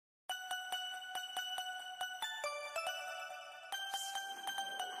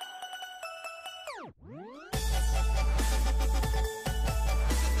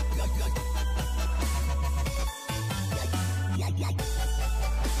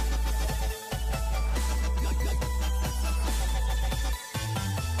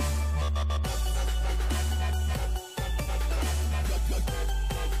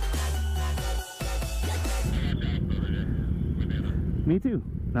Me too.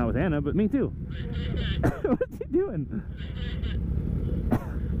 Not with Anna, but me too. What's he doing?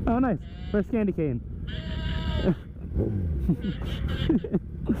 Oh, nice. First candy cane.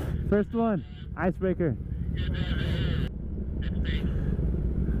 First one. Icebreaker.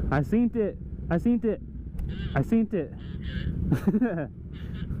 I seen it. I seen it. I seen it.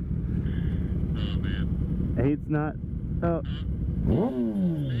 It's not. Oh.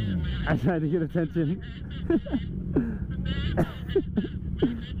 I tried to get attention.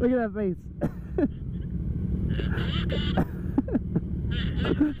 Look at that face.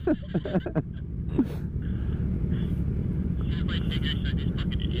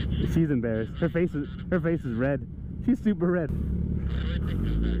 She's embarrassed. Her face is red. She's super red.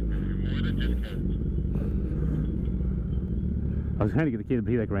 I was trying to get the kid,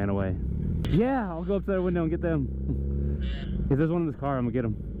 but he like ran away. Yeah, I'll go up to that window and get them. If there's one in this car, I'm gonna get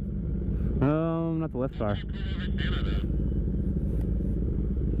them. Not the left car. See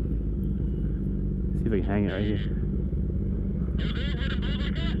if I can hang it right here.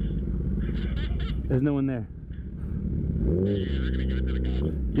 There's no one there.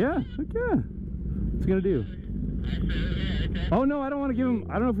 Yeah, heck yeah. What's he gonna do? Oh no, I don't want to give him.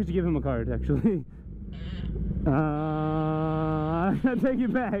 I don't know if we should give him a card actually. I take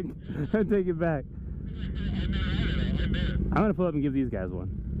it back. I take it back. I'm gonna pull up and give these guys one.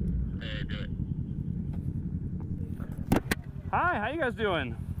 Hi, how you guys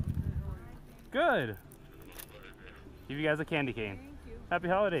doing? Good. Give you guys a candy cane. Thank you. Happy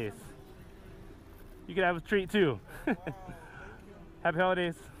holidays. You can have a treat too. Happy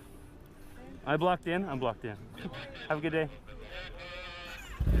holidays. I blocked in. I'm blocked in. Have a good day.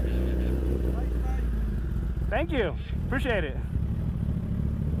 Thank you. Appreciate it.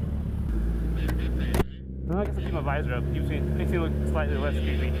 Well, I guess I'll keep my visor up. Makes me look slightly less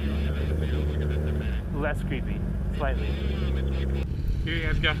creepy. Less creepy. Slightly. Here you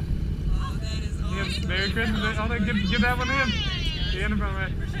guys go. Oh, that is awesome. Merry Christmas. Oh, give that one to him. The end of my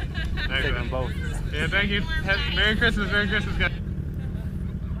way. Take them both. Yeah, thank you. Merry Christmas, guys.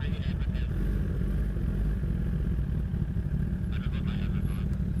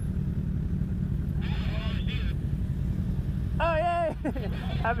 Oh, yay!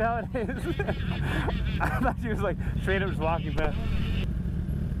 Happy holidays. I thought she was like straight up just walking past.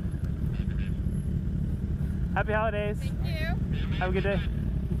 Happy holidays. Thank you. Have a good day.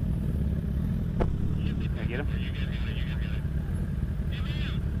 Can I get him?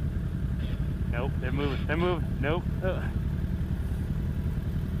 Nope, they're moving. They're moving. Nope.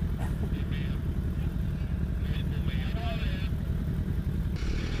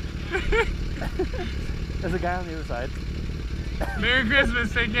 There's a guy on the other side. Merry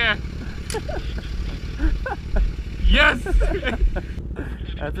Christmas, take care. Yes!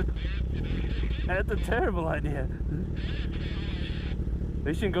 That's a terrible idea.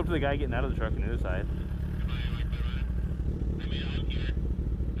 They shouldn't go up to the guy getting out of the truck on the other side.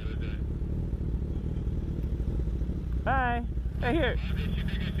 Hi. Hey, here.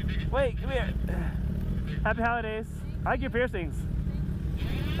 Wait, come here. Happy holidays. I like your piercings.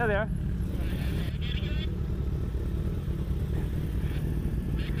 There they are.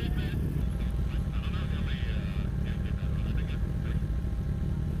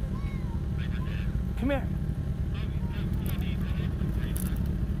 Come here.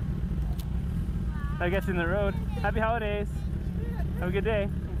 I guess in the road. Happy holidays. Have a good day.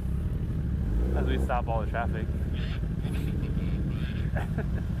 As we stop all the traffic.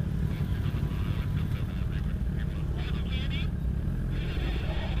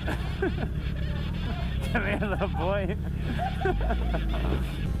 Come here, little boy.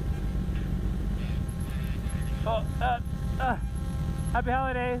 Oh, happy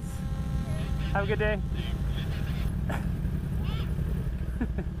holidays. Have a good day.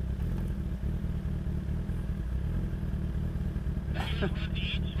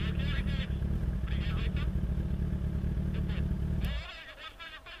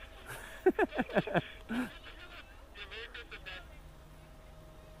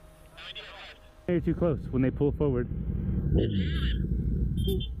 You're too close when they pull forward.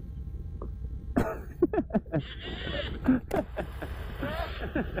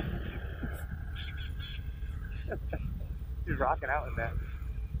 She's rocking out in that.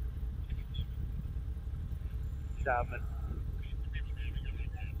 Shopping.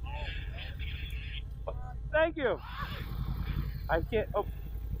 Thank you. I can't. Oh.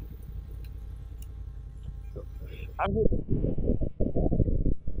 I'm good.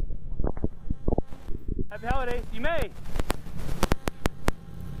 Happy holidays. You may.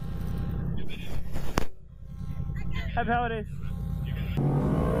 Happy holidays.